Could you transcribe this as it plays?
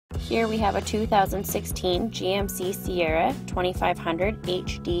Here we have a 2016 GMC Sierra 2500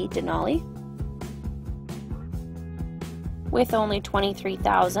 HD Denali with only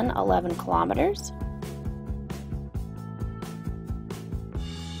 23,011 kilometers.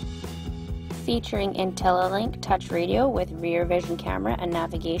 Featuring IntelliLink touch radio with rear vision camera and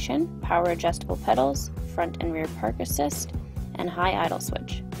navigation, power adjustable pedals, front and rear park assist, and high idle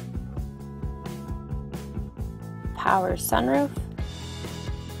switch. Power sunroof,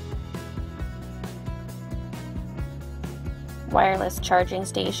 wireless charging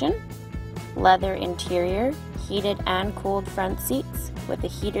station, leather interior, heated and cooled front seats with a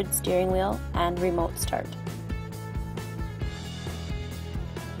heated steering wheel and remote start.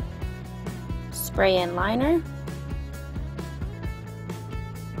 Spray-in liner,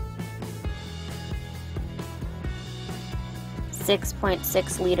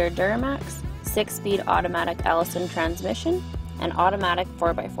 .6 liter Duramax, 6-speed automatic Allison transmission, and automatic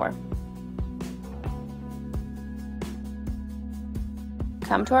 4x4.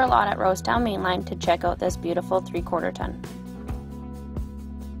 Come to our lot at Rosetown Mainline to check out this beautiful 3/4 ton.